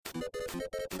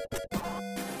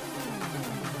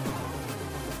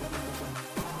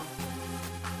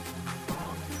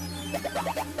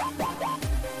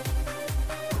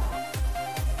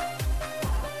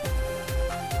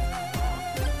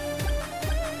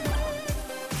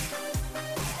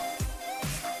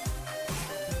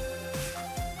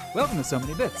Welcome to So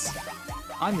Many Bits.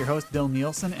 I'm your host, Bill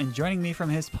Nielsen, and joining me from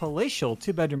his palatial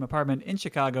two-bedroom apartment in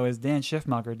Chicago is Dan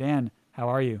Schiffmacher. Dan, how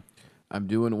are you? I'm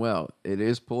doing well. It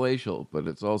is palatial, but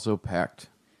it's also packed.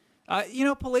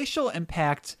 Palatial and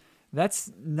packed,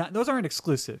 those aren't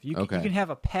exclusive. You can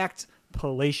have a packed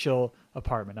palatial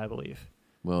apartment, I believe.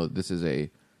 Well, this is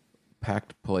a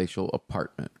packed palatial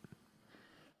apartment.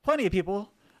 Plenty of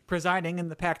people presiding in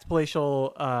the packed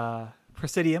palatial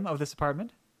presidium of this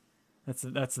apartment.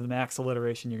 That's the max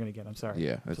alliteration you're going to get. I'm sorry.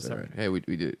 Yeah, that's all right. Hey, we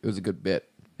did it. It was a good bit.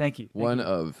 Thank you. One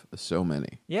of so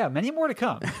many. Yeah, many more to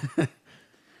come.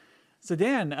 So,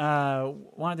 Dan,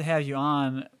 wanted to have you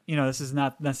on. This is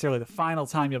not necessarily the final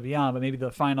time you'll be on, but maybe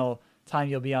the final time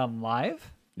you'll be on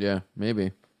live. Yeah,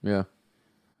 maybe. Yeah.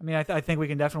 I mean, I think we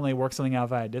can definitely work something out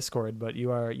via Discord, but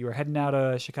you are heading out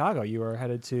of Chicago. You are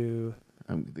headed to...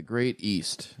 the great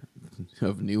east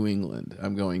of New England.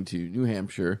 I'm going to New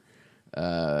Hampshire.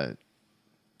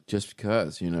 Just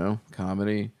because,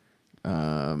 comedy.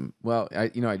 I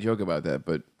joke about that,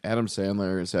 but Adam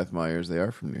Sandler and Seth Meyers, they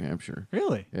are from New Hampshire.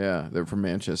 Really? Yeah, they're from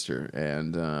Manchester,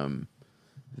 and and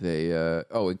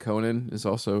Conan is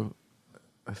also.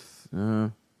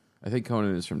 I think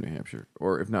Conan is from New Hampshire,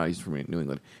 or if not, he's from New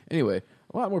England. Anyway,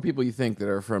 a lot more people you think that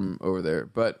are from over there,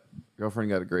 but girlfriend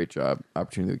got a great job,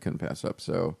 opportunity we couldn't pass up,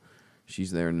 so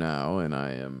she's there now, and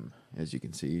I am, as you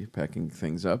can see, packing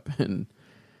things up and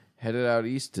headed out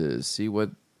east to see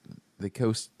what the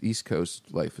East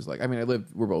Coast life is like. I mean,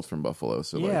 we're both from Buffalo,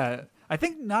 so yeah. I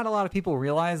think not a lot of people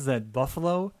realize that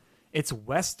Buffalo, it's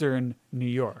Western New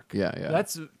York. Yeah.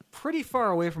 That's pretty far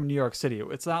away from New York City.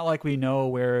 It's not like we know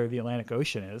where the Atlantic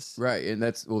Ocean is. Right, and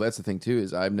that's the thing too,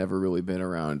 is I've never really been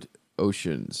around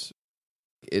oceans.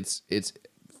 It's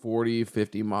 40,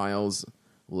 50 miles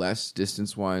less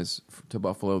distance-wise to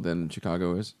Buffalo than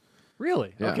Chicago is.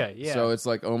 Really? Yeah. Okay, yeah. So it's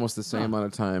like almost the same amount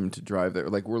of time to drive there.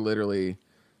 Like we're literally,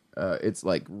 it's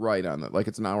like right on the, like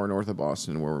it's an hour north of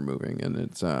Boston where we're moving, and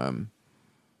it's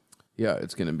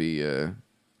it's gonna be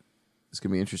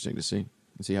interesting to see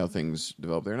how things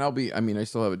develop there. And I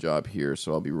still have a job here,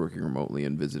 so I'll be working remotely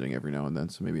and visiting every now and then.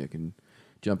 So maybe I can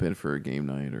jump in for a game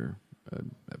night or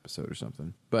an episode or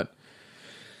something. But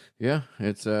yeah,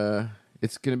 it's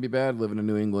going to be bad living in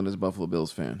New England as a Buffalo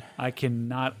Bills fan. I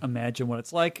cannot imagine what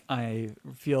it's like. I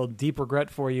feel deep regret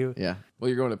for you. Yeah. Well,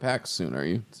 you're going to PAX soon, are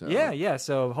you? So. Yeah.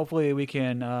 So hopefully we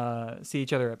can see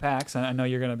each other at PAX. I know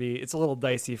you're going to be... It's a little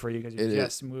dicey for you because you're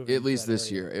just moving. At least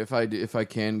this year. If I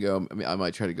can go, I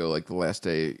might try to go like the last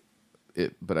day,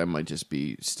 but I might just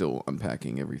be still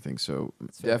unpacking everything. So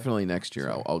definitely next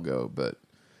year I'll go, but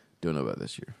don't know about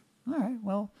this year. All right.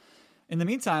 Well, in the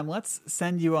meantime, let's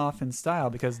send you off in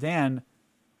style because, Dan...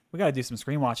 We got to do some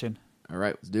screen watching. All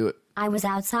right, let's do it. I was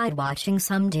outside watching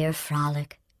some dear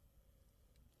frolic.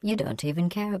 You don't even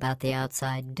care about the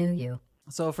outside, do you?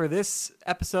 So for this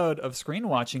episode of Screen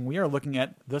Watching, we are looking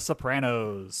at The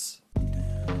Sopranos.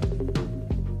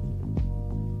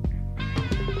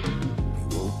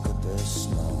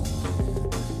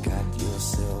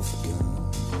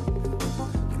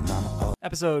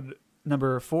 Episode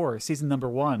number 4, season number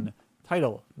 1,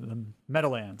 title, The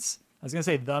Meadowlands. I was going to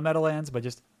say The Meadowlands, but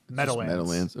just Meadowlands.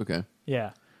 Meadowlands, okay.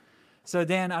 Yeah. So,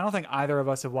 Dan, I don't think either of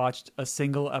us have watched a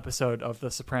single episode of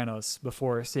The Sopranos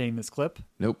before seeing this clip.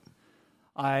 Nope.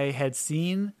 I had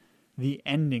seen the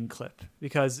ending clip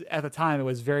because at the time it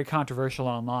was very controversial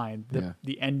online,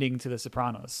 the ending to The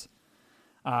Sopranos.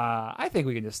 I think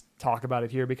we can just talk about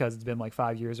it here because it's been like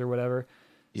 5 years or whatever.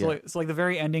 Yeah. So like the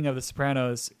very ending of The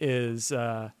Sopranos is...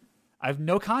 I have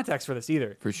no context for this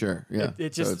either. For sure, yeah.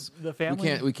 It just the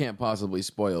family. We can't possibly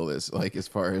spoil this. Like as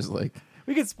far as like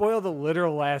we could spoil the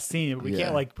literal last scene, but we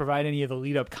can't like provide any of the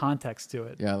lead up context to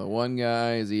it. Yeah, the one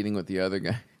guy is eating with the other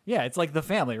guy. Yeah, it's like the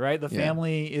family, right? The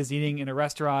family is eating in a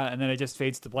restaurant, and then it just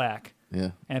fades to black. Yeah,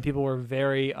 and people were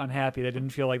very unhappy. They didn't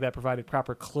feel like that provided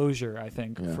proper closure. I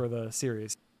think for the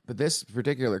series. But this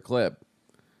particular clip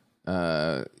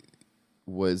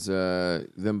was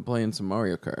them playing some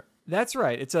Mario Kart. That's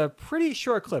right. It's a pretty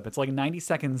short clip. It's like a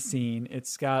 90-second scene.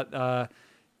 It's got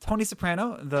Tony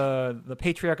Soprano, the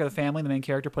patriarch of the family, the main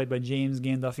character played by James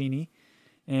Gandolfini,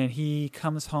 and he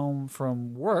comes home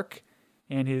from work,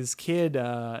 and his kid,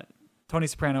 Tony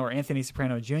Soprano or Anthony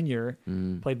Soprano Jr.,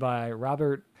 played by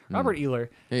Robert Ehler.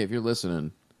 Hey, if you're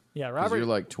listening, Robert, you're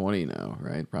like 20 now,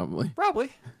 right? Probably.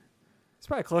 It's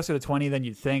probably closer to 20 than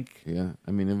you'd think. Yeah,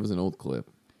 I mean, it was an old clip.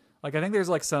 Like, I think there's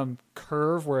like some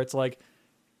curve where it's like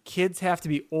kids have to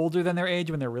be older than their age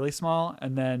when they're really small,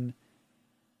 and then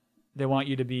they want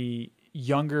you to be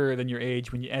younger than your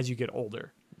age as you get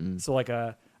older. So like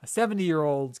a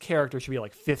 70-year-old character should be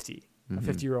like 50, a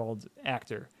 50-year-old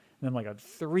actor. And then like a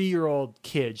 3-year-old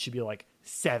kid should be like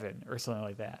 7 or something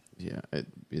like that. Yeah,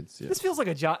 it's This feels like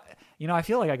a John. I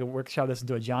feel like I could workshop this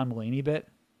into a John Mulaney bit.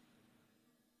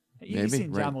 You've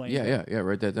seen John Mulaney. Yeah.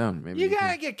 Write that down. Maybe you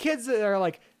gotta get kids that are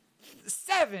like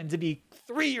 7 to be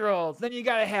 3-year-olds. Then you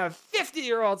gotta have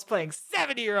 50-year-olds playing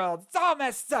 70-year-olds. It's all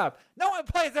messed up. No one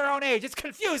plays their own age. It's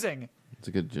confusing. It's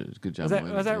a good John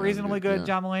Mulaney. Was that reasonably good,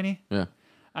 John Mulaney? Yeah.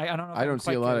 I don't know. I don't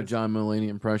see a lot of John Mulaney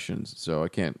impressions, so I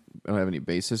don't have any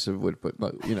basis of what, but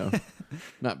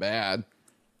not bad.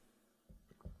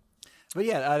 But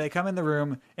yeah, they come in the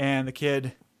room, and the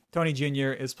kid, Tony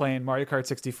Jr., is playing Mario Kart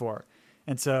 64.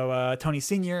 And so Tony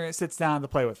Sr. sits down to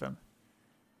play with him.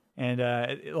 And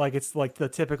it's like the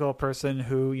typical person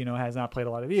who, has not played a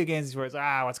lot of video games, where it's,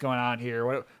 what's going on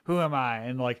here? Who am I?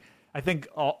 And like, I think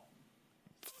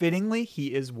fittingly,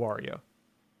 he is Wario.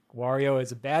 Wario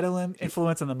is a bad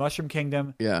influence on the Mushroom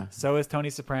Kingdom. Yeah. So is Tony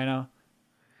Soprano.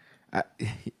 I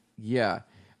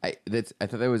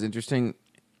thought that was interesting,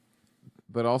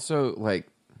 but also like,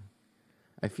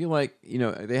 I feel like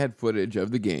they had footage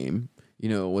of the game. It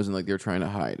wasn't like they were trying to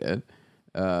hide it.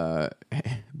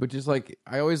 But just like,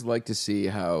 I always like to see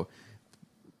how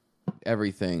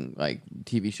everything like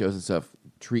TV shows and stuff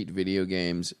treat video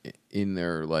games in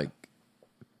their like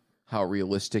how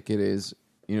realistic it is.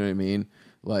 You know what I mean?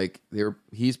 Like the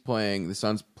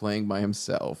son's playing by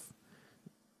himself,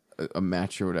 a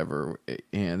match or whatever,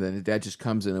 and then his dad just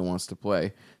comes in and wants to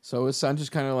play. So his son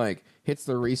just kind of like hits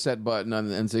the reset button on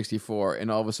the N64,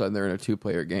 and all of a sudden they're in a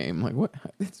 2-player game. Like what?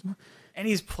 And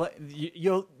he's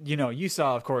you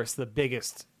saw, of course, the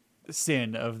biggest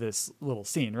sin of this little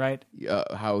scene, right?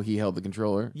 How he held the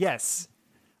controller. Yes.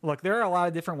 Look, there are a lot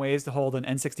of different ways to hold an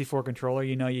N64 controller.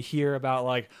 You hear about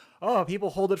like,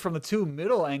 people hold it from the 2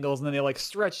 middle angles, and then they like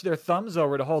stretch their thumbs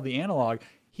over to hold the analog.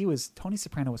 Tony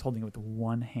Soprano was holding it with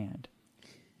one hand.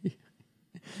 It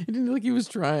didn't look like he was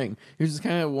trying. He was just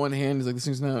kind of one hand. He's like, this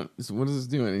thing's not. What is this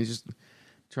doing? And he's just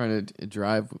trying to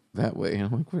drive that way. And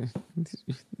I'm like, what?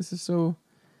 This is so.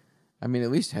 I mean,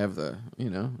 at least have the,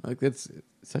 like that's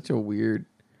such a weird.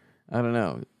 I don't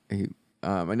know.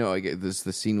 I know. I get this.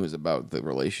 The scene was about the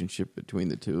relationship between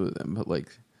the two of them, but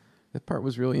like that part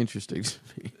was really interesting to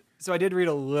me. So I did read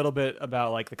a little bit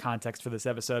about like the context for this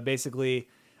episode. Basically,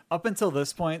 up until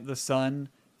this point, the son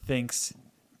thinks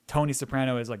Tony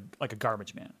Soprano is like a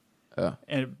garbage man.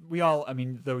 And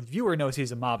the viewer knows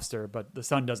he's a mobster, but the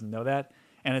son doesn't know that.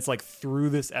 And it's like through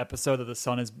this episode that the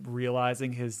son is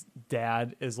realizing his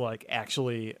dad is like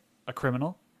actually a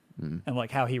criminal, and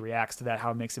like how he reacts to that,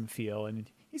 how it makes him feel, and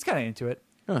he's kind of into it.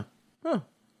 Is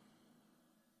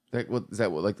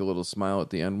that what like the little smile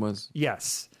at the end was?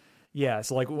 Yes. Yeah.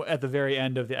 So like at the very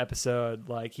end of the episode,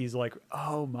 like he's like,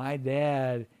 "Oh, my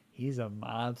dad, he's a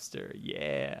mobster."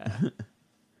 Yeah.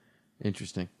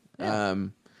 Interesting. Yeah.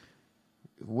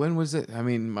 When was it? I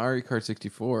mean, Mario Kart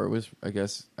 64 was, I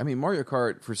guess. I mean, Mario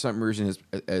Kart for some reason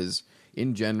has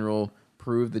in general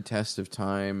proved the test of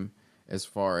time as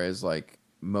far as like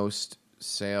most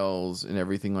sales and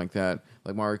everything like that.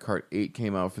 Like Mario Kart 8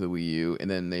 came out for the Wii U, and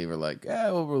then they were like,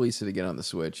 we'll release it again on the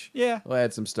Switch. Yeah. We'll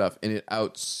add some stuff, and it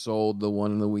outsold the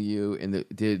one on the Wii U, and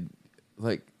it did,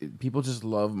 like, people just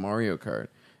love Mario Kart.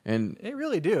 And they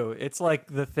really do. It's like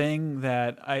the thing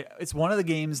that it's one of the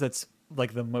games that's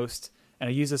like the most, and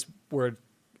I use this word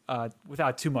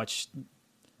without too much,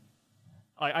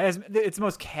 it's the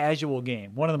most casual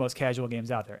game, one of the most casual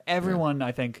games out there. Everyone,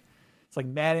 I think, it's like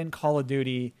Madden, Call of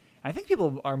Duty. I think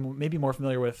people are maybe more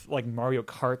familiar with like Mario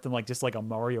Kart than like just like a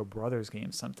Mario Brothers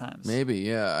game sometimes. Maybe,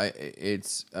 yeah.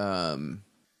 It's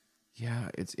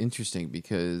interesting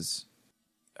because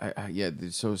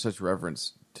there's such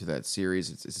reverence to that series.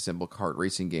 It's a simple kart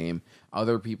racing game.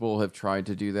 Other people have tried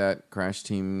to do that. Crash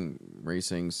Team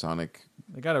Racing, Sonic.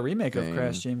 They got a remake of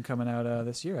Crash Team coming out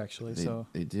this year, actually.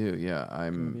 They do, yeah.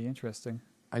 It's gonna be interesting.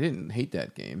 I didn't hate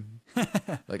that game.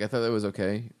 Like I thought that was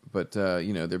okay, but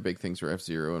their big things were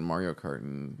F-Zero and Mario Kart,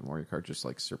 and Mario Kart just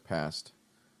like surpassed.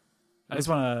 I just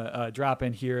want to drop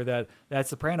in here that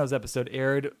Sopranos episode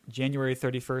aired January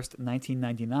 31st,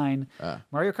 1999.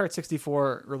 Mario Kart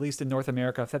 64 released in North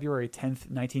America February 10th,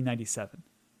 1997.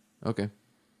 Okay.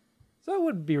 So it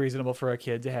would be reasonable for a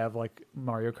kid to have like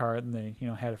Mario Kart, and they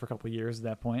had it for a couple of years at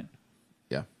that point.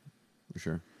 Yeah, for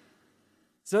sure.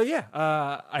 So yeah,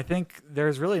 I think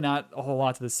there's really not a whole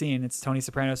lot to the scene. It's Tony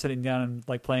Soprano sitting down and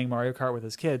like playing Mario Kart with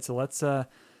his kid. So let's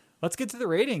get to the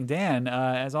rating, Dan.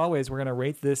 As always, we're gonna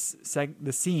rate this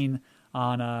scene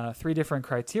on 3 different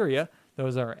criteria.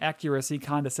 Those are accuracy,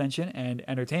 condescension, and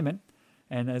entertainment.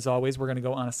 And as always, we're going to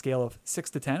go on a scale of 6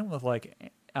 to 10 with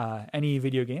like any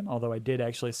video game, although I did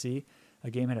actually see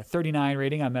a game had a 39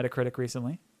 rating on Metacritic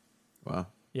recently. Wow.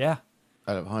 Yeah.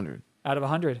 Out of 100. Out of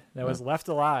 100. That was Left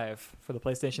Alive for the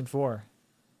PlayStation 4.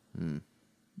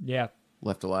 Yeah.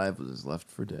 Left Alive was Left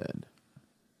for Dead.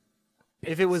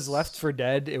 If it was Left for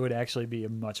Dead, it would actually be a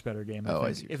much better game.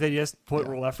 I see. If they just put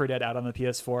Left for Dead out on the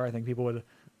PS4, I think people would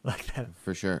like that.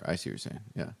 For sure. I see what you're saying.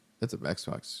 Yeah. That's an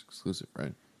Xbox exclusive,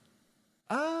 right?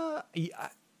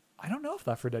 I don't know if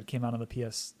Left 4 Dead came out on the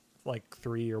PS like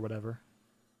 3 or whatever.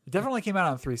 It definitely came out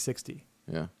on 360.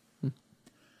 Yeah.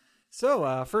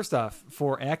 So first off,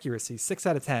 for accuracy, 6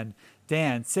 out of 10.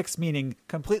 Dan, 6 meaning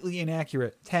completely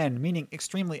inaccurate, 10 meaning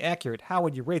extremely accurate. How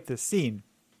would you rate this scene?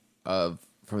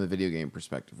 From the video game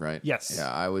perspective, right? Yes. Yeah,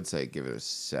 I would say give it a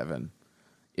 7.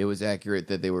 It was accurate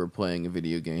that they were playing a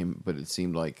video game, but it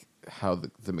seemed like how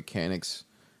the mechanics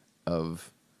of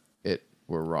it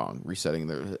were wrong. Resetting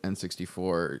the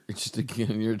N64, just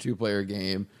again, your 2-player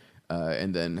game,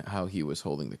 and then how he was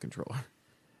holding the controller.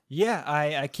 Yeah,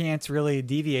 I can't really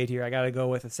deviate here. I got to go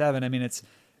with a 7. I mean, it's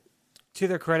to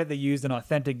their credit, they used an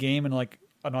authentic game and like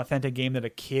an authentic game that a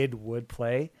kid would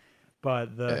play.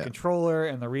 But the controller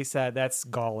and the reset, that's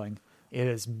galling. It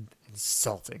is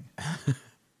insulting.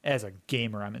 As a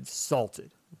gamer, I'm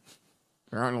insulted.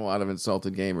 There aren't a lot of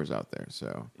insulted gamers out there,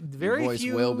 so your voice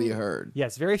will be heard.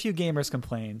 Yes, very few gamers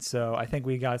complain, so I think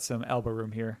we got some elbow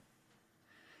room here.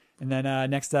 And then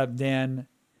next up, Dan,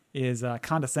 is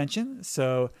condescension.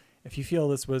 So if you feel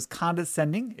this was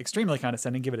condescending, extremely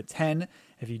condescending, give it a 10.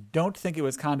 If you don't think it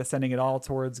was condescending at all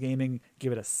towards gaming,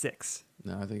 give it a 6.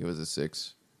 No, I think it was a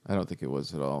 6. I don't think it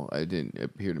was at all. It didn't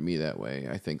appear to me that way.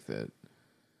 I think that,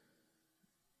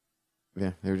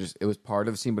 yeah, it was part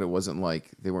of the scene, but it wasn't like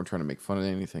they weren't trying to make fun of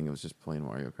anything. It was just playing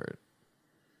Mario Kart.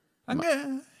 I'm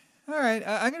going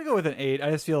to go with an 8. I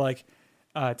just feel like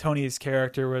Tony's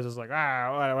character was just like,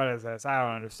 what is this? I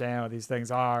don't understand what these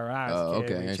things are. When I was a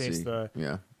kid, we chased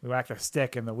we whacked a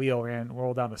stick and the wheel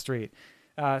rolled down the street.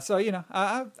 So,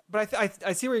 but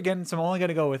I see where you're getting, so I'm only going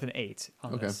to go with an 8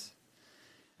 on this.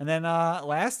 And then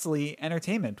lastly,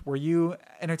 entertainment. Were you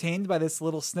entertained by this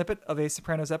little snippet of a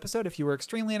Sopranos episode? If you were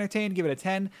extremely entertained, give it a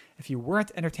 10. If you weren't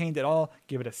entertained at all,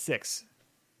 give it a 6.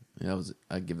 Yeah,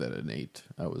 I'd give that an 8.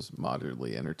 I was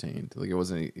moderately entertained. Like it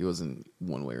wasn't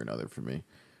one way or another for me,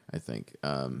 I think.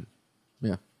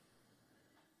 Yeah.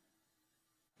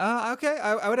 Okay,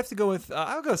 I would have to go with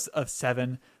I'll go a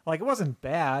 7. Like it wasn't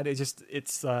bad.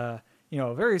 It's a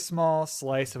very small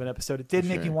slice of an episode. It did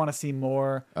make me want to see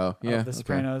more of The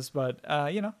Sopranos, but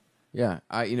Yeah,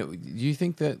 do you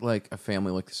think that like a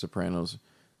family like The Sopranos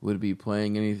would be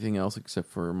playing anything else except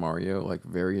for Mario, like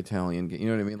very Italian game? You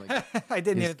know what I mean? Like I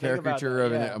didn't even think about that. Caricature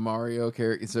of a Mario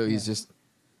character, so he's just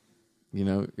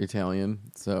Italian.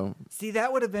 So see,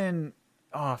 that would have been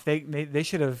if they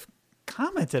should have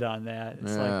commented on that.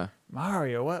 It's like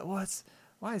Mario,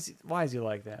 why is he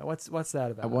like that? What's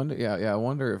that about? I wonder. I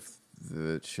wonder if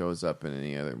it shows up in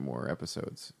any other more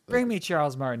episodes. Bring me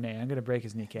Charles Martinet. I'm gonna break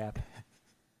his kneecap.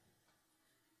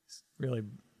 Really,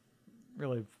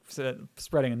 really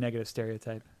spreading a negative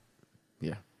stereotype.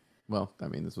 Yeah. Well, I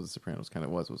mean, this was The Sopranos kind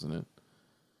of was, wasn't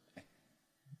it?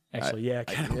 Actually, it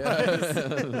kind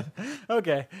of was.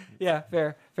 Okay. Yeah,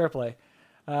 fair play.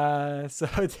 So,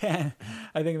 Dan,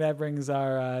 I think that brings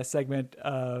our segment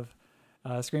of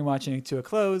Screen Watching to a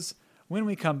close. When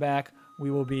we come back,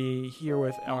 we will be here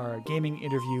with our gaming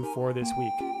interview for this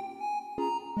week.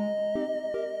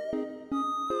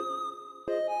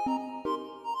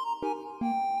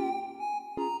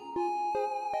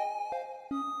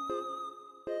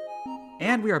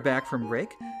 And we are back from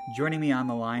break. Joining me on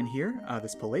the line here,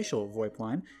 this palatial VoIP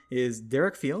line, is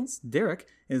Derrick Fields. Derrick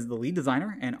is the lead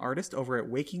designer and artist over at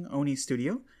Waking Oni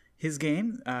Studio. His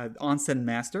game, Onsen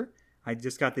Master, I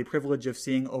just got the privilege of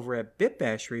seeing over at Bit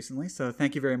Bash recently, so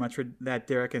thank you very much for that,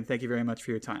 Derrick, and thank you very much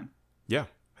for your time. Yeah,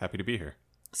 happy to be here.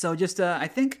 So just, I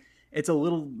think it's a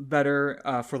little better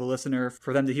for the listener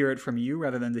for them to hear it from you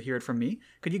rather than to hear it from me.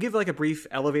 Could you give like a brief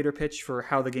elevator pitch for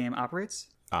how the game operates?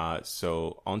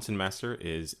 So Onsen Master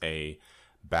is a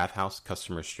bathhouse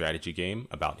customer strategy game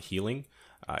about healing.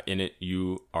 In it,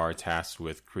 you are tasked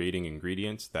with creating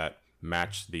ingredients that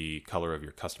match the color of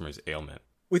your customer's ailment.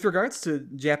 With regards to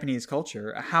Japanese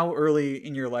culture, how early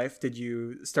in your life did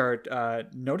you start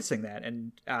noticing that?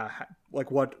 And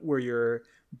what were your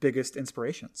biggest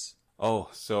inspirations?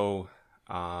 So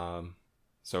I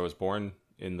was born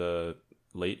in the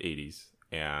late 80s.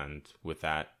 And with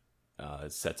that,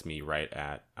 it sets me right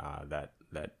at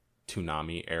that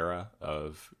Toonami era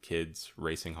of kids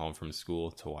racing home from school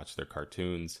to watch their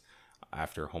cartoons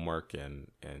after homework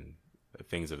and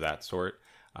things of that sort.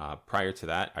 Prior to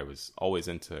that, I was always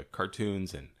into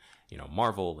cartoons and,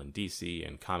 Marvel and DC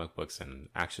and comic books and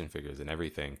action figures and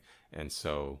everything. And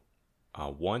so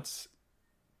once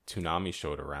Toonami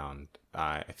showed around,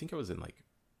 I think I was in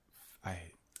I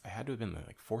had to have been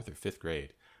like 4th or 5th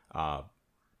grade.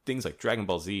 Things like Dragon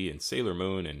Ball Z and Sailor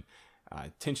Moon and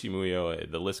Tenchi Muyo,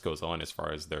 the list goes on as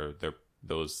far as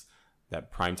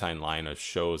that primetime line of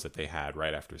shows that they had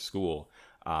right after school.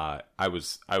 I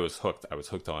was hooked. I was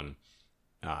hooked on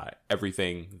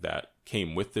everything that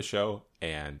came with the show,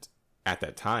 and at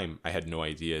that time, I had no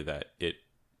idea that it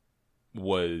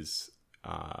was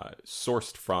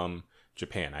sourced from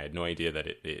Japan. I had no idea that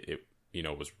it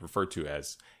was referred to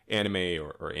as anime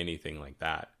or anything like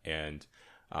that. And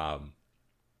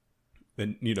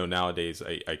then nowadays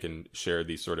I can share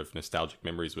these sort of nostalgic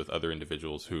memories with other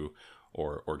individuals who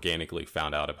or organically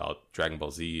found out about Dragon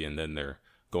Ball Z, and then they're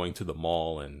going to the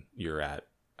mall and you're at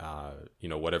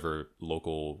whatever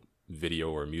local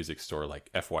video or music store like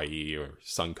FYE or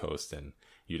Suncoast, and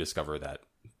you discover that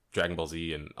Dragon Ball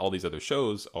Z and all these other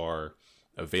shows are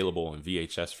available on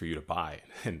VHS for you to buy,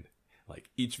 and like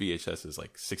each VHS is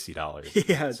like $60.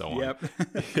 Yeah, and so on. yep.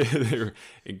 They're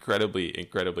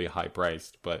incredibly high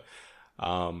priced, but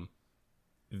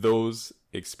those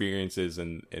experiences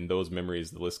and those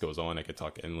memories, the list goes on. I could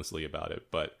talk endlessly about it,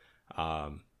 but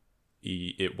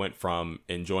it went from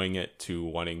enjoying it to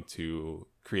wanting to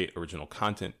create original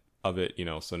content of it,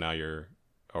 so now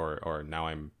now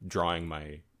I'm drawing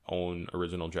my own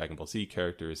original Dragon Ball Z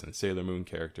characters and Sailor Moon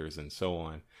characters and so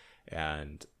on.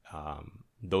 And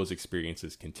those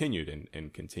experiences continued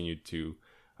and continued to,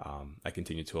 I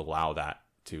continued to allow that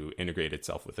to integrate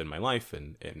itself within my life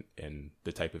and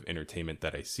the type of entertainment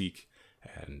that I seek.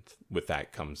 And with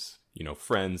that comes,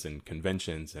 friends and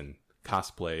conventions and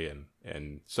cosplay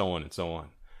and so on and so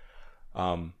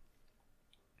on.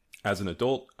 As an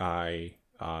adult, I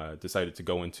decided to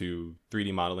go into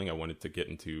 3D modeling. I wanted to get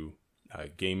into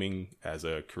gaming as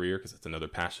a career because it's another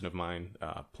passion of mine,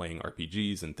 playing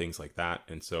RPGs and things like that.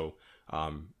 And so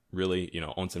really,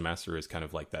 Onsen Master is kind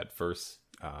of like that first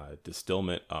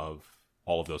distillment of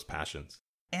all of those passions.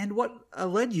 And what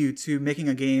led you to making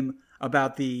a game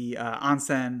about the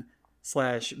onsen/bath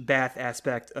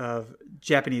aspect of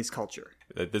Japanese culture?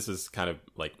 This is kind of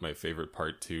like my favorite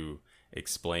part to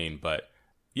explain, but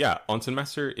yeah, Onsen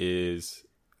Master is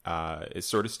it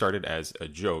sort of started as a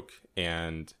joke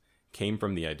and came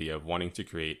from the idea of wanting to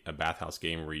create a bathhouse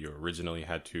game where you originally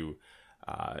had to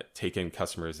take in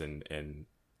customers and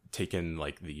take in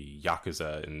like the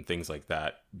Yakuza and things like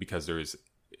that, because there's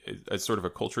a sort of a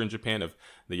culture in Japan of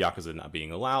the Yakuza not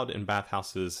being allowed in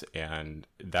bathhouses, and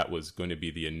that was going to be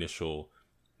the initial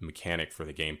mechanic for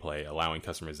the gameplay, allowing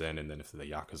customers in, and then if the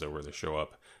Yakuza were to show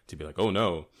up, to be like, oh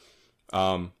no.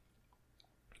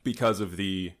 Because of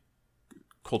the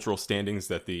cultural standings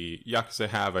that the Yakuza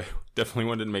have, I definitely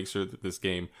wanted to make sure that this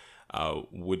game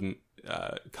wouldn't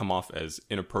come off as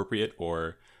inappropriate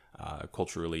or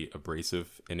culturally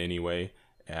abrasive in any way,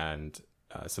 and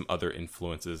some other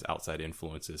influences, outside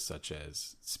influences such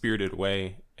as Spirited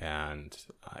Away and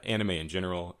anime in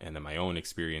general, and then my own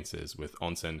experiences with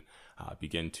Onsen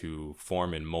begin to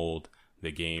form and mold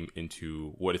the game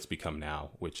into what it's become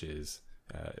now, which is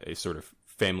a sort of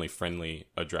family-friendly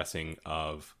addressing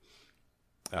of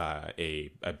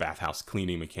a bathhouse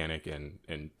cleaning mechanic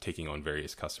and taking on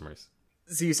various customers.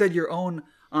 So you said your own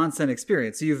onsen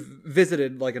experience. So you've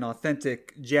visited like an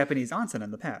authentic Japanese onsen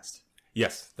in the past.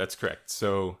 Yes, that's correct.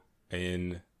 So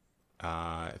in,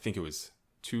 I think it was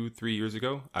 2-3 years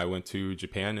ago, I went to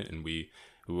Japan, and we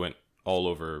went all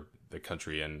over the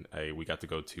country, and we got to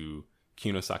go to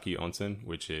Kinosaki Onsen,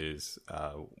 which is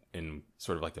in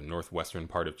sort of like the northwestern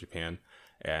part of Japan,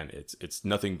 and it's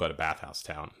nothing but a bathhouse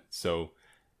town. So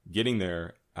getting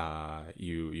there,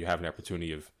 you have an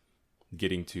opportunity of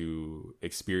getting to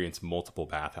experience multiple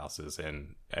bathhouses,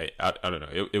 and I don't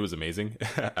know, it was amazing.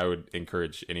 I would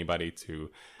encourage anybody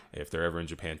to, if they're ever in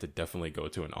Japan, to definitely go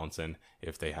to an onsen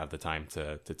if they have the time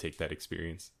to take that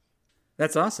experience.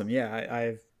 That's awesome. Yeah,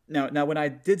 I've now when I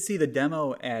did see the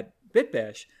demo at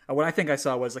BitBash, what I think I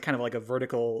saw was kind of like a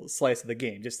vertical slice of the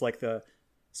game, just like the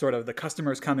sort of the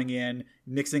customers coming in,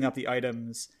 mixing up the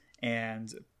items,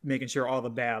 and making sure all the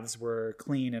baths were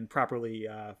clean and properly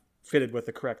fitted with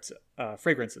the correct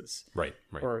fragrances. Right.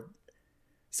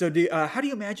 So how do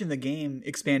you imagine the game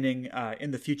expanding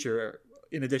in the future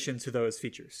in addition to those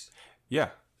features? Yeah.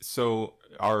 So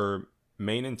our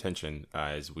main intention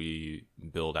as we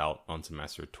build out Onsen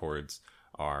Master towards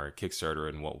our Kickstarter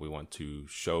and what we want to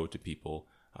show to people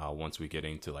once we get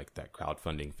into like that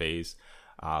crowdfunding phase.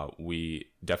 We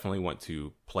definitely want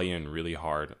to play in really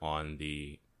hard on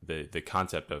the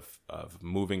concept of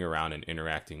moving around and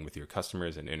interacting with your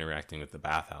customers and interacting with the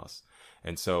bathhouse.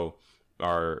 And so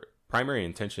our primary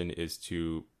intention is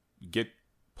to get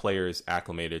players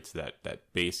acclimated to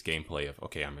that base gameplay of,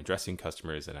 okay, I'm addressing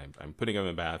customers and I'm putting them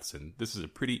in baths, and this is a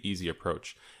pretty easy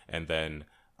approach. And then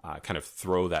kind of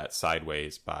throw that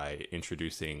sideways by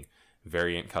introducing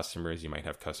variant customers. You might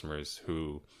have customers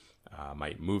who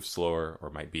might move slower, or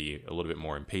might be a little bit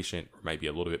more impatient, or might be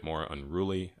a little bit more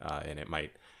unruly, and it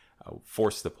might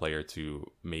force the player to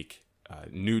make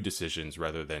new decisions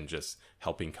rather than just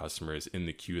helping customers in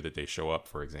the queue that they show up,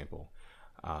 for example.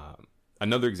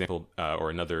 Another example or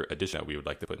another addition that we would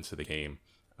like to put into the game,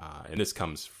 and this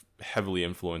comes heavily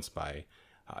influenced by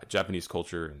Japanese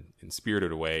culture and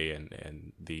Spirited Away,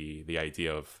 and the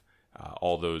idea of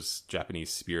all those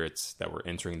Japanese spirits that were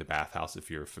entering the bathhouse, if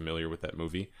you're familiar with that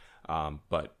movie.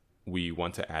 But we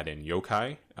want to add in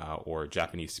yokai, or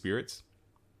Japanese spirits.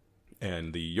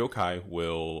 And the yokai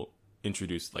will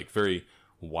introduce like very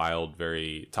wild,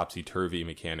 very topsy-turvy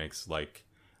mechanics, like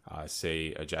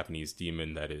say a Japanese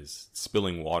demon that is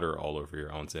spilling water all over your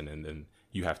onsen, and then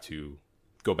you have to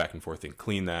go back and forth and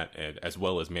clean that, and as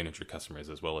well as manage your customers,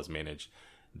 as well as manage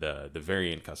the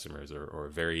variant customers or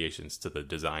variations to the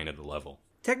design of the level.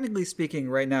 Technically speaking,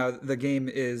 right now, the game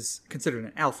is considered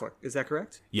an alpha. Is that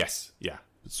correct? Yes. Yeah.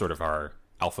 It's sort of our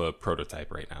alpha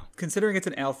prototype right now. Considering it's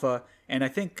an alpha, and I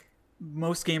think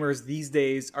most gamers these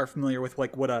days are familiar with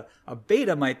like what a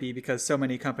beta might be, because so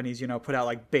many companies, put out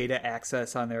like beta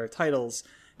access on their titles.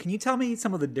 Can you tell me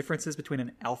some of the differences between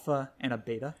an alpha and a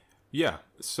beta? Yeah.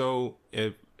 So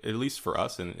at least for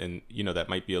us, and that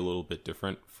might be a little bit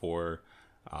different for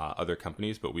other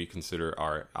companies, but we consider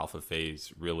our alpha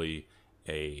phase really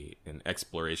an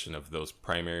exploration of those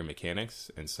primary mechanics.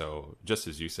 And so just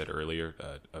as you said earlier,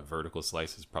 a vertical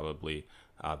slice is probably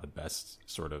the best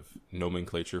sort of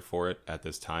nomenclature for it at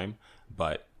this time.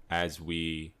 But as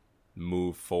we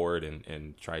move forward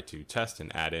and try to test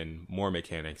and add in more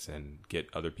mechanics and get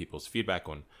other people's feedback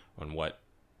on what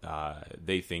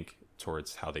they think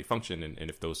towards how they function, and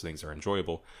if those things are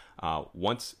enjoyable,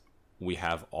 once we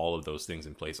have all of those things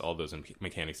in place, all those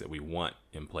mechanics that we want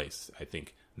in place, I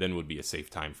think then would be a safe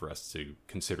time for us to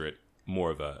consider it more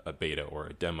of a beta or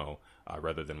a demo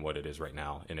rather than what it is right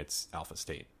now in its alpha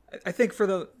state. I think for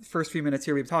the first few minutes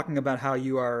here, we've been talking about how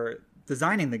you are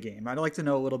designing the game. I'd like to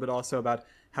know a little bit also about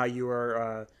how you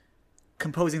are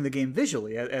composing the game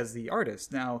visually as the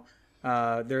artist. Now,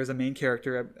 there's a main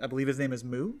character, I believe his name is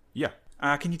Mu. Yeah.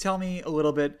 Can you tell me a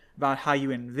little bit about how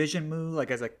you envision Mu,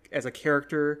 like as a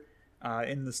character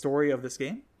in the story of this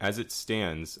game? As it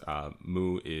stands,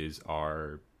 Mu is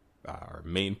our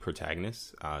main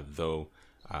protagonist, though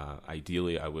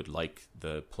ideally I would like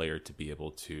the player to be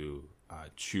able to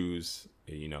choose,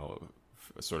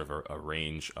 sort of a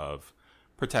range of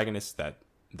protagonists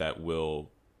that will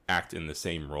act in the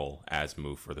same role as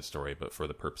Mu for the story. But for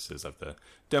the purposes of the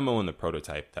demo and the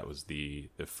prototype, that was the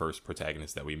first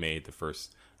protagonist that we made, the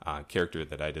first character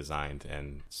that I designed,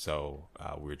 and so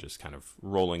we're just kind of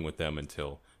rolling with them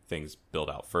until things build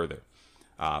out further.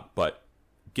 But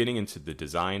getting into the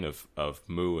design of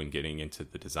Mu and getting into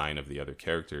the design of the other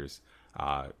characters,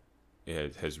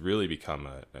 it has really become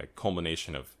a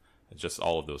culmination of just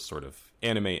all of those sort of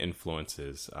anime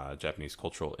influences, Japanese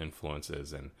cultural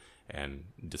influences, and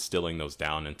distilling those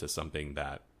down into something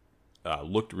that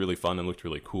looked really fun and looked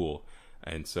really cool.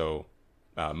 And so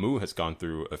Mu has gone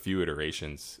through a few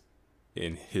iterations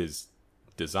in his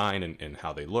design and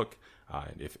how they look.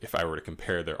 If I were to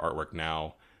compare their artwork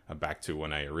now back to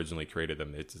when I originally created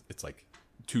them, it's like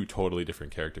two totally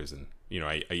different characters. And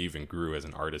I even grew as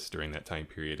an artist during that time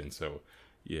period, and so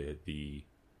yeah, the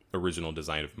original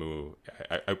design of Mu,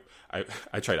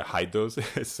 I try to hide those.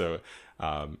 So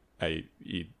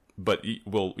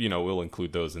we'll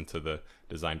include those into the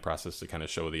design process to kind of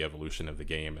show the evolution of the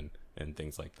game and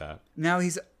things like that. Now,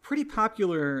 he's pretty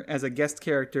popular as a guest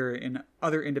character in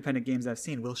other independent games I've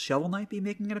seen. Will Shovel Knight be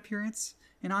making an appearance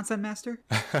in Onsen Master?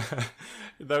 That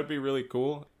would be really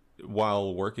cool.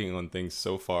 While working on things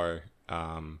so far,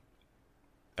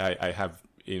 I have,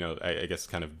 I guess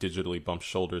kind of digitally bumped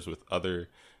shoulders with other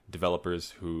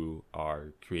developers who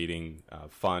are creating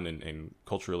fun and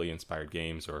culturally inspired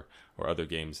games or other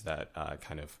games that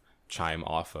kind of chime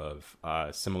off of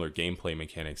similar gameplay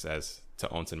mechanics as to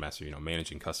Onsen Master,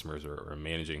 managing customers or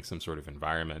managing some sort of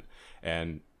environment.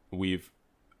 And we've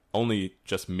only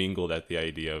just mingled at the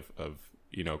idea of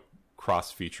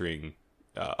cross-featuring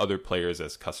other players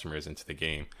as customers into the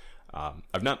game.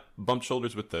 I've not bumped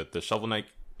shoulders with the Shovel Knight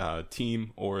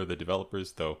team or the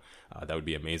developers, though that would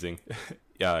be amazing.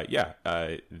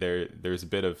 There's a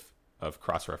bit of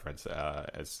cross reference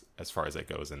as far as that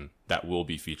goes, and that will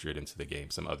be featured into the game.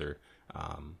 Some other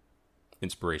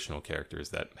inspirational characters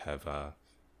that have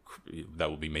that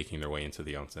will be making their way into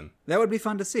the Onsen. That would be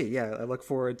fun to see. Yeah, I look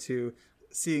forward to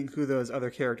seeing who those other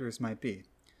characters might be.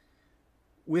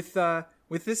 With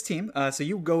this team, so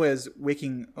you go as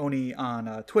Waking Oni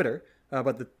on Twitter,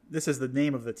 but this is the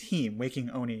name of the team, Waking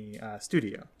Oni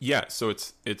Studio. Yeah, so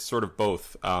it's sort of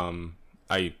both.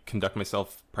 I conduct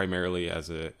myself primarily as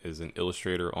an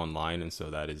illustrator online, and so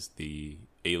that is the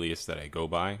alias that I go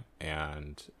by,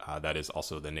 and that is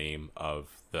also the name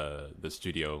of the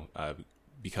studio,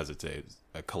 because it's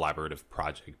a collaborative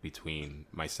project between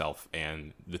myself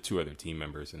and the two other team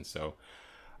members, and so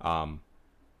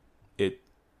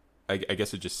I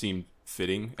guess it just seemed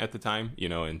fitting at the time,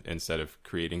 instead of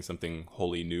creating something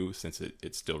wholly new, since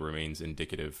it still remains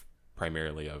indicative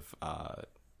primarily of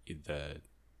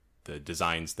the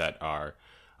designs that are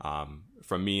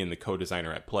from me and the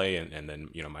co-designer at play, and then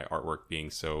my artwork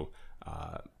being so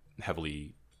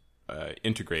heavily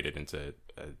integrated into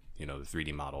the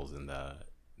 3D models and the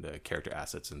character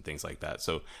assets and things like that.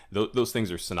 So those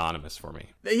things are synonymous for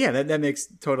me. Yeah, that makes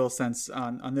total sense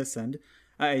on this end.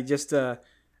 I just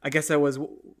I guess I was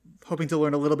hoping to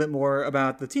learn a little bit more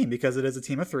about the team, because it is a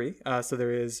team of three. So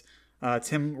there is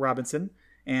Tim Robinson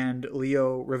and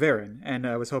Leo Riverin, and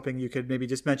I was hoping you could maybe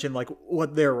just mention like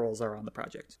what their roles are on the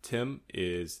project. Tim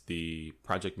is the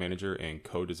project manager and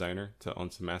co-designer to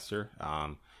Onsen Master,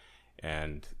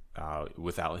 and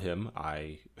without him,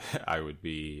 I would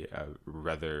be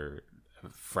rather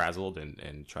frazzled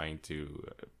and trying to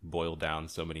boil down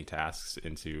so many tasks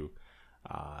into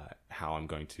how I'm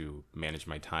going to manage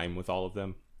my time with all of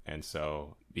them. And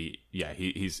so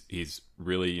he's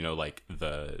really like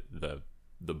the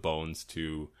bones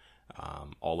to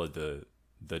all of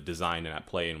the design and at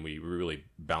play, and we really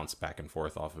bounce back and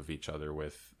forth off of each other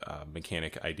with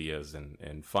mechanic ideas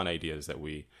and fun ideas that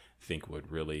we think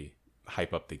would really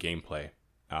hype up the gameplay.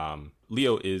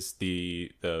 Leo is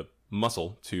the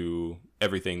muscle to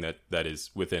everything that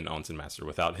is within Onsen Master.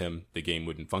 Without him, the game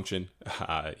wouldn't function.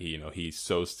 He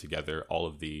sews together all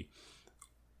of the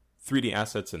 3D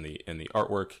assets and the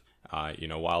artwork.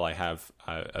 While I have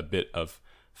a bit of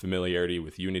familiarity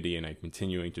with Unity, and I'm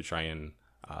continuing to try and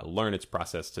learn its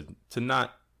process to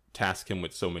not task him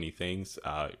with so many things.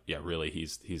 Really,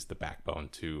 he's the backbone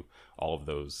to all of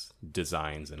those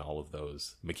designs and all of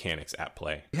those mechanics at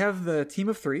play. You have the team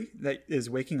of three that is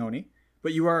Waking Oni,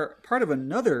 but you are part of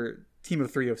another team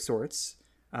of three of sorts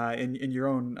in your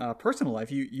own personal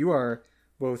life. You are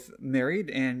both married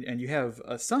and you have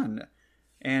a son,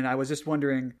 and I was just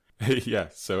wondering. Yeah,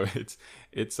 so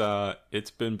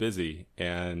it's been busy,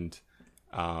 and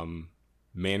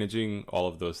managing all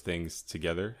of those things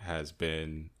together has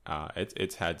been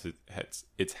it's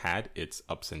had its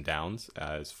ups and downs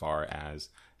as far as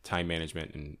time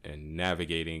management and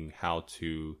navigating how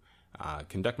to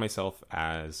conduct myself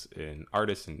as an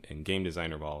artist and game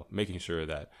designer while making sure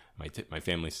that my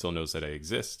family still knows that I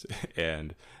exist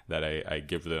and that I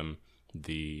give them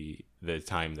the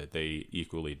time that they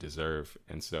equally deserve.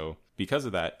 And so because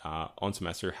of that, Onsen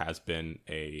Master has been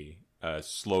a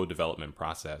slow development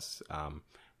process.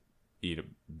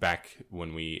 Back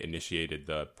when we initiated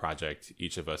the project,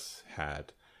 each of us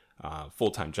had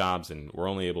full-time jobs and were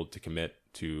only able to commit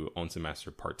to Onsen Master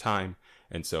part-time.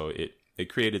 And so it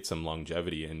created some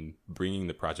longevity in bringing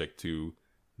the project to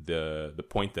the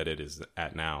point that it is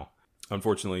at now.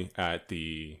 Unfortunately, at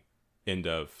the end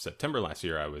of September last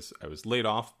year, I was laid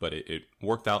off, but it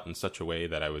worked out in such a way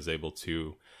that I was able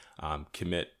to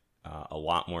commit a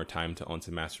lot more time to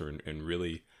Onsen Master and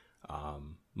really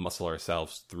muscle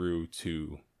ourselves through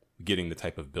to getting the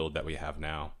type of build that we have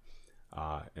now.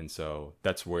 And so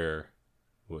that's where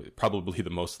probably the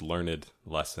most learned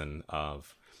lesson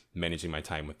of managing my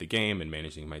time with the game and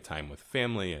managing my time with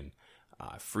family and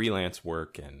freelance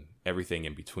work and everything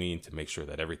in between to make sure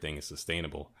that everything is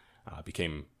sustainable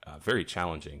became very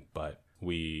challenging. But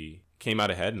we came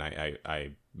out ahead, and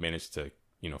I managed to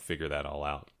figure that all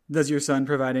out. Does your son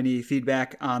provide any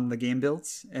feedback on the game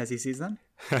builds as he sees them?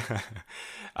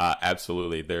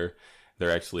 Absolutely. They're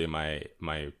actually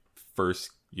my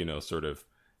first sort of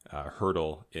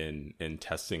hurdle in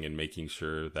testing and making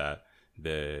sure that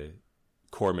the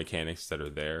core mechanics that are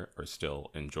there are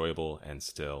still enjoyable and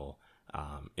still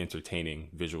entertaining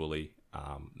visually.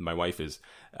 My wife is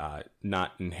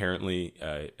not inherently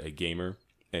a gamer,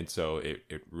 and so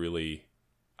it really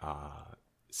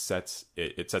sets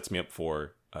me up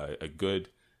for a good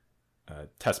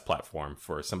test platform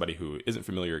for somebody who isn't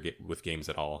familiar with games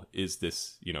at all. Is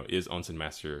this, is Onsen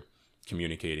Master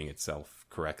communicating itself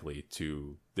correctly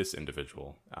to this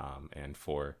individual? And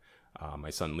for my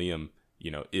son Liam,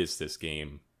 is this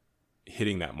game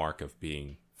hitting that mark of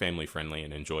being family friendly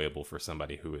and enjoyable for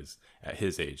somebody who is at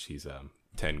his age? He's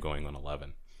 10 going on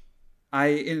 11. I,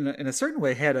 in a certain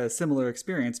way, had a similar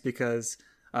experience because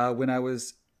when I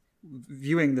was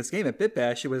viewing this game at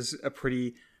BitBash, it was a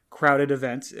pretty crowded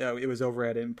event. It was over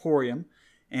at Emporium,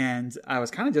 and I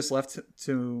was kind of just left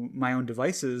to my own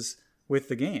devices with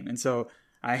the game. And so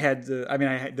I had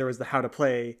there was the how to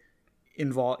play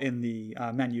involved in the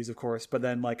menus, of course, but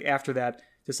then like after that,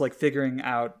 just like figuring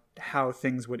out how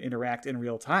things would interact in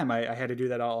real time, I had to do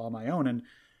that all on my own. And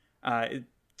it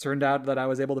turned out that I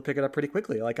was able to pick it up pretty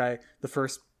quickly. Like the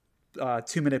first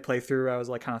 2-minute playthrough, I was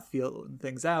like kind of feeling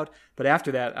things out, but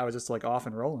after that, I was just like off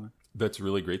and rolling. That's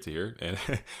really great to hear, and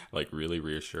like really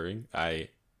reassuring.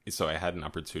 So I had an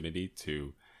opportunity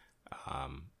to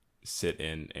sit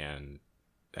in, and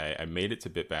I made it to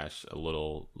BitBash a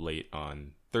little late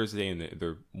on Thursday, and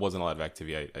there wasn't a lot of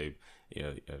activity. I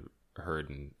heard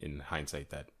in hindsight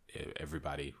that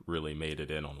everybody really made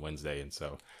it in on Wednesday, and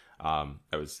so I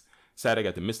was sad I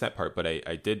got to miss that part. But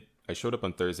I showed up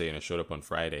on Thursday and I showed up on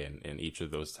Friday, and each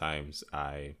of those times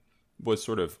I was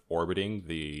sort of orbiting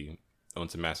the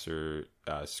Onsen Master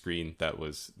screen that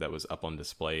was up on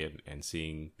display, and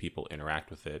seeing people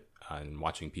interact with it, and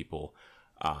watching people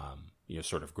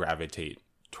sort of gravitate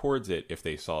towards it if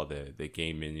they saw the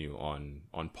game menu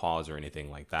on pause or anything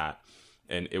like that.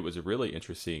 And it was a really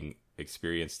interesting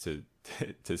experience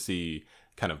to see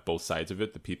kind of both sides of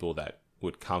it. The people that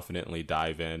would confidently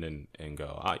dive in and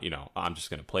go, I'm just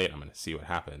going to play it. I'm going to see what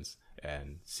happens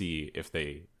and see if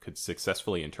they could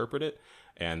successfully interpret it.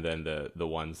 And then the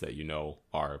ones that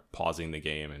are pausing the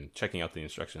game and checking out the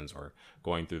instructions or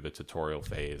going through the tutorial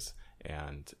phase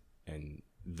and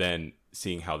then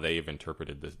seeing how they've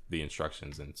interpreted the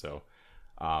instructions. And so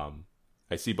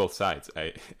I see both sides.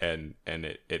 And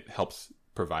it helps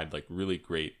provide like really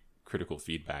great critical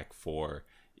feedback for,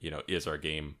 is our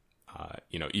game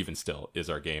even still, is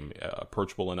our game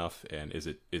approachable enough, and is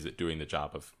it doing the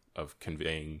job of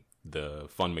conveying the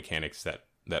fun mechanics that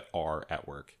are at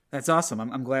work. That's awesome.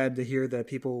 I'm glad to hear that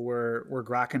people were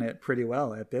grokking it pretty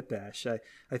well at BitBash.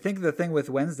 I think the thing with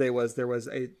Wednesday was there was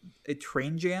a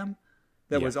train jam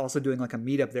that was also doing like a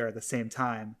meetup there at the same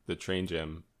time. The train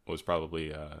jam was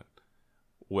probably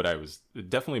what I was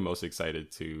definitely most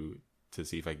excited to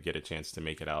see if I could get a chance to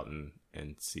make it out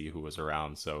and see who was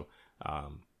around. So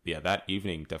that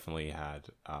evening definitely had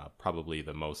probably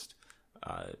the most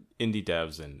indie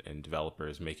devs and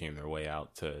developers making their way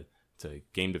out to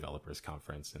Game Developers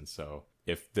Conference. And so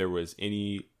if there was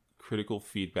any critical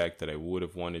feedback that I would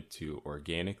have wanted to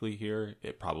organically hear,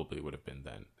 it probably would have been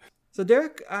then. So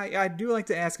Derrick, I do like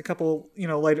to ask a couple,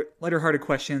 lighter-hearted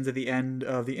questions at the end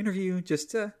of the interview,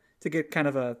 just to get kind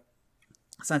of a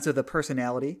sense of the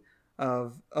personality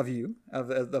of you, of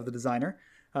the designer.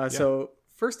 So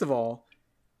first of all,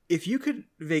 if you could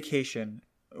vacation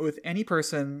with any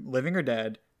person, living or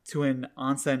dead, to an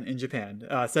onsen in Japan,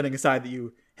 setting aside that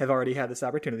you have already had this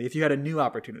opportunity, if you had a new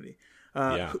opportunity,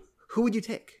 who would you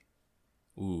take?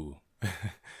 Ooh,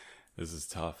 this is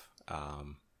tough.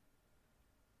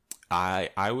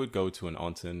 I would go to an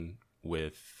onsen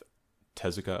with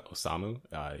Tezuka Osamu.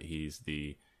 He's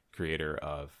the creator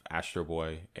of Astro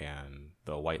Boy and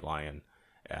The White Lion,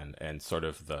 and sort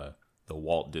of the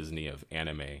Walt Disney of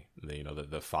anime,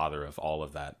 the father of all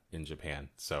of that in Japan.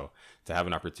 So to have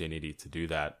an opportunity to do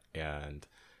that and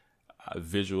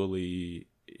visually,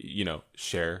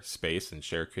 share space and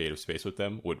share creative space with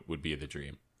them would be the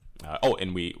dream.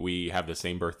 And we have the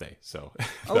same birthday, so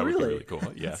that would be really cool.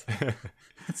 Yeah.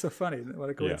 That's so funny. What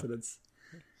a coincidence.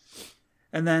 Yeah.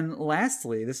 And then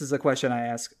lastly, this is a question I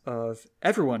ask of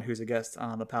everyone who's a guest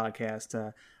on the podcast.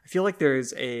 I feel like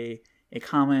there's a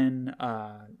common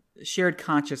shared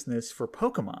consciousness for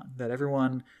Pokemon, that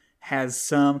everyone has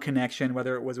some connection,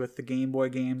 whether it was with the Game Boy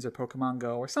games or Pokemon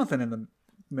Go or something in the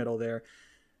middle there.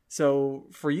 So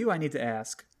for you, I need to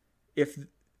ask, if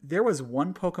there was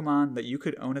one Pokemon that you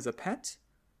could own as a pet,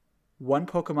 one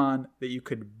Pokemon that you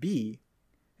could be,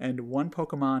 and one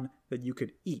Pokemon that you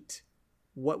could eat,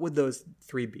 what would those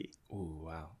three be? Ooh,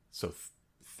 wow. So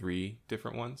 3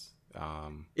 different ones?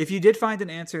 If you did find an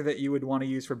answer that you would want to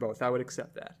use for both, I would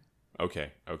accept that.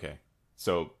 Okay.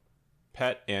 So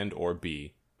pet and or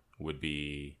bee would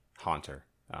be Haunter,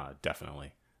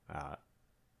 definitely.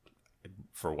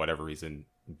 For whatever reason,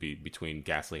 between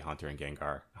Ghastly, Haunter, and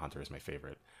Gengar, Haunter is my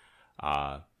favorite.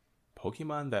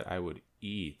 Pokemon that I would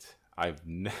eat, I've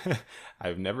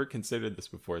never considered this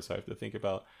before, so I have to think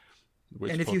about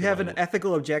which. And if you have an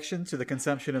ethical objection to the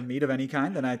consumption of meat of any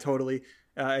kind, then I totally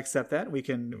accept that. We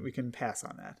can pass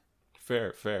on that.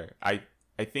 Fair. I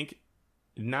think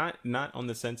not on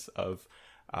the sense of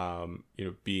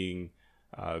being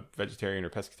vegetarian or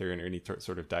pescatarian or any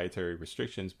sort of dietary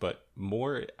restrictions, but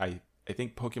more I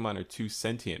think Pokemon are too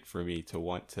sentient for me to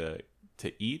want to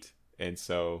eat, and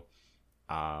so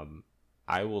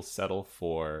I will settle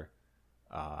for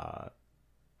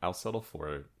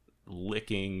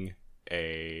licking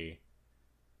a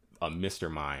Mr.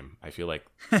 Mime. I feel like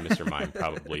Mr. Mime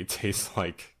probably tastes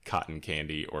like cotton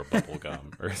candy or bubble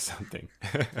gum or something.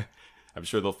 I'm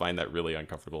sure they'll find that really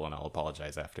uncomfortable, and I'll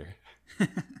apologize after.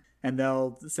 And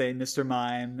they'll say Mr.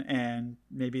 Mime, and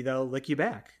maybe they'll lick you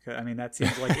back. I mean, that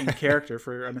seems like in character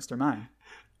for a Mr. Mime.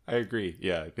 I agree.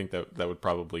 Yeah, I think that would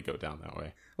probably go down that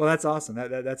way. Well, that's awesome.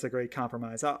 That's a great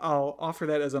compromise. I'll offer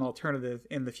that as an alternative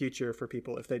in the future for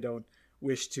people if they don't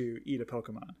wish to eat a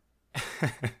Pokemon.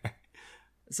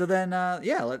 So then,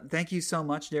 thank you so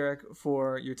much, Derrick,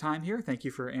 for your time here. Thank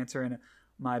you for answering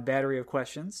my battery of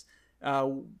questions.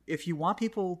 If you want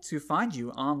people to find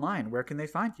you online, where can they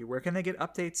find you? Where can they get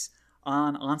updates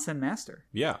on Onsen Master?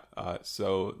 Yeah,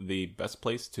 so the best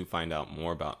place to find out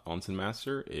more about Onsen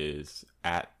Master is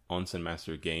at Onsen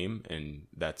Master Game, and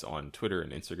that's on Twitter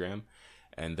and Instagram.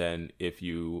 And then if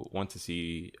you want to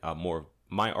see more of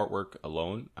my artwork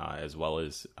alone, as well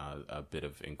as a bit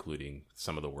of including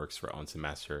some of the works for Onsen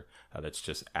Master, that's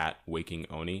just at Waking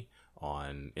Oni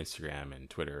on Instagram and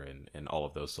Twitter and all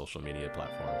of those social media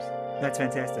platforms. That's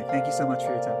fantastic. Thank you so much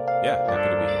for your time. Yeah, happy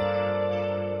to be here.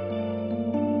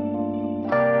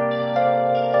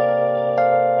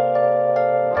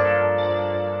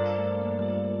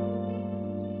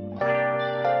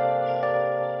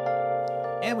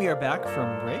 And we are back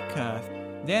from break.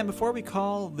 Dan, before we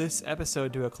call this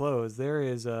episode to a close, there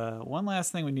is one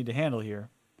last thing we need to handle here.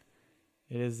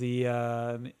 It is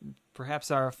the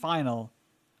perhaps our final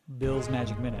Bill's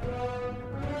Magic Minute.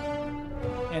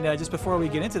 And just before we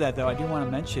get into that, though, I do want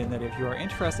to mention that if you are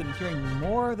interested in hearing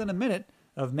more than a minute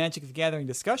of Magic the Gathering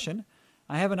discussion,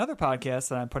 I have another podcast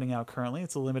that I'm putting out currently.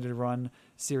 It's a limited run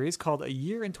series called A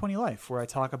Year in 20 Life, where I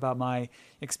talk about my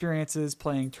experiences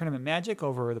playing tournament Magic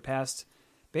over the past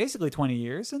basically 20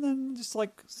 years, and then just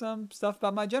like some stuff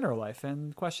about my general life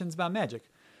and questions about Magic.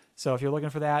 So if you're looking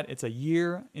for that, it's A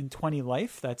Year in 20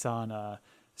 Life. That's on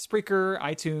Spreaker,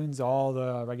 iTunes, all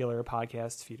the regular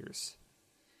podcast feeders.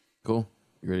 Cool.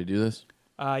 You ready to do this?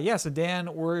 Yeah, so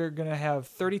Dan, we're going to have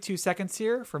 32 seconds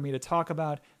here for me to talk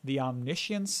about the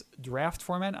Omniscience draft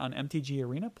format on MTG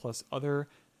Arena, plus other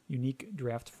unique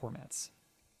draft formats.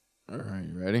 All right,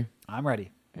 you ready? I'm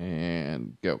ready.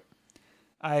 And go.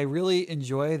 I really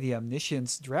enjoy the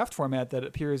Omniscience draft format that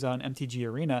appears on MTG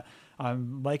Arena.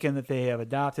 I'm liking that they have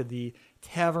adopted the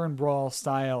Tavern Brawl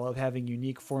style of having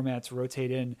unique formats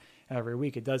rotate in every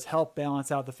week. It does help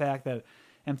balance out the fact that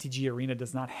MTG Arena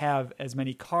does not have as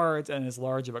many cards and as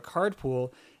large of a card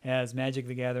pool as Magic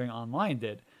the Gathering Online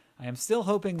did. I am still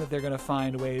hoping that they're going to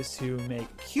find ways to make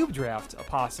Cube Draft a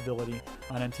possibility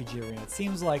on MTG Arena. It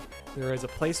seems like there is a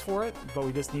place for it, but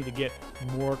we just need to get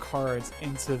more cards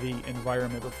into the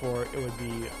environment before it would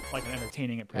be like an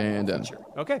entertaining and practical feature.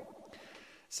 Okay.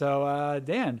 So,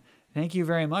 Dan, thank you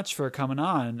very much for coming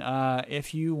on.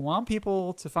 If you want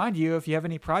people to find you, if you have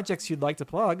any projects you'd like to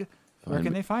plug, where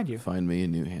can they find you? Find me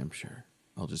in New Hampshire.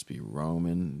 I'll just be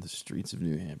roaming the streets of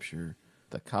New Hampshire,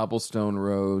 the cobblestone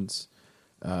roads,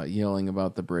 yelling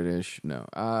about the British. No.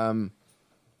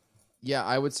 Yeah,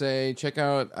 I would say check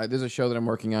out, there's a show that I'm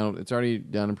working on. It's already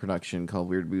done in production called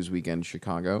Weird Booze Weekend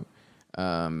Chicago.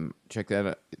 Check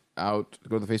that out.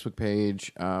 Go to the Facebook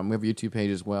page. We have a YouTube page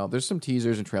as well. There's some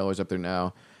teasers and trailers up there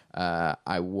now.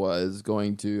 I was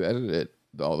going to edit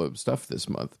all the stuff this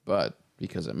month, but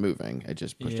because I'm moving, I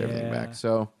just pushed everything back.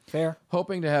 So fair.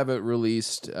 Hoping to have it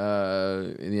released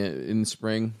in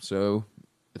spring, so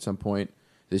at some point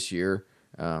this year.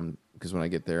 Because when I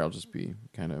get there, I'll just be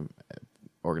kind of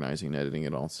organizing and editing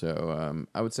it all. So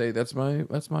I would say that's my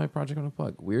project I'm gonna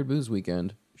plug. Weird Booze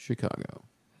Weekend, Chicago.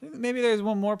 Maybe there's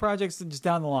one more project just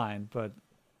down the line, but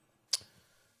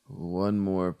one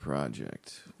more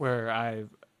project where I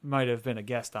might have been a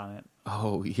guest on it.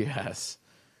 Oh yes,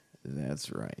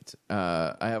 that's right.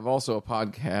 I have also a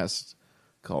podcast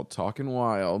called Talkin'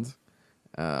 Wild.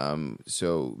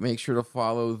 So make sure to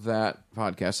follow that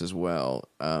podcast as well.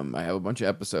 I have a bunch of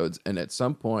episodes, and at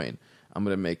some point I'm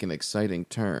going to make an exciting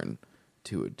turn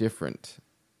to a different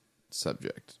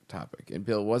topic. And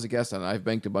Bill was a guest on it. I've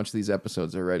banked a bunch of these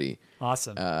episodes already.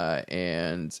 Awesome.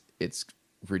 And it's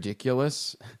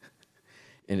ridiculous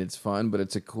and it's fun, but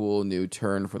it's a cool new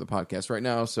turn for the podcast right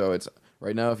now. So it's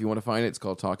right now, if you want to find it, it's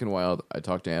called Talking Wild. I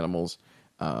talk to animals,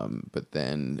 but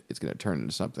then it's going to turn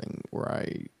into something where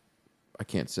I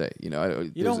can't say. You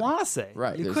don't want to say.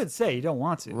 Right. You could say, you don't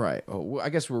want to. Right. Oh, well, I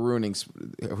guess we're ruining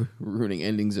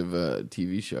endings of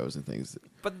TV shows and things.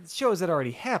 But shows that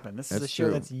already happened. This is a show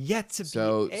that's yet to be aired.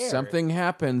 So something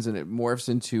happens and it morphs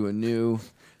into a new...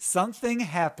 Something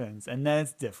happens and then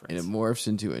it's different. And it morphs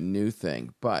into a new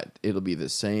thing. But it'll be the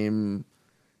same...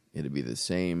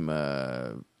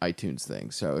 iTunes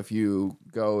thing. So if you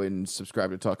go and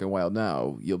subscribe to Talking Wild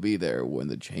now, you'll be there when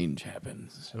the change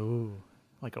happens. Ooh,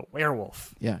 like a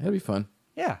werewolf. Yeah, it'll be fun.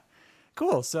 Yeah.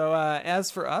 Cool. So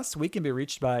as for us, we can be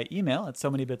reached by email at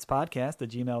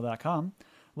somanybitspodcast@gmail.com.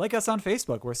 Like us on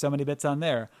Facebook. We're So Many Bits on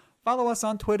there. Follow us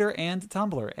on Twitter and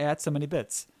Tumblr at So Many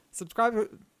Bits. Subscribe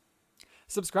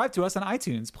to us on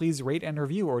iTunes. Please rate and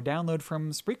review or download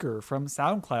from Spreaker, from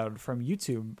SoundCloud, from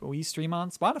YouTube. We stream on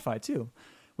Spotify too.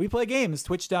 We play games,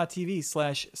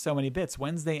 twitch.tv/SoManyBits,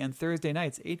 Wednesday and Thursday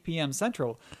nights, 8 p.m.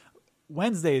 Central.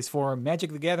 Wednesdays for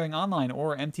Magic the Gathering Online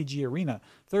or MTG Arena.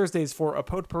 Thursdays for a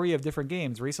potpourri of different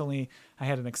games. Recently, I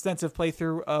had an extensive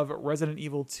playthrough of Resident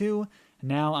Evil 2.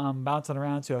 Now I'm bouncing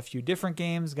around to a few different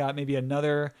games. Got maybe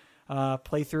another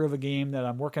playthrough of a game that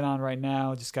I'm working on right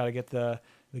now. Just got to get the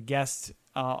guest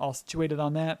all situated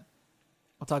on that.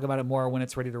 I'll talk about it more when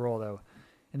it's ready to roll, though.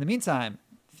 In the meantime,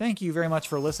 thank you very much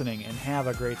for listening and have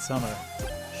a great summer.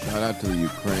 Shout out to the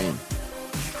Ukraine.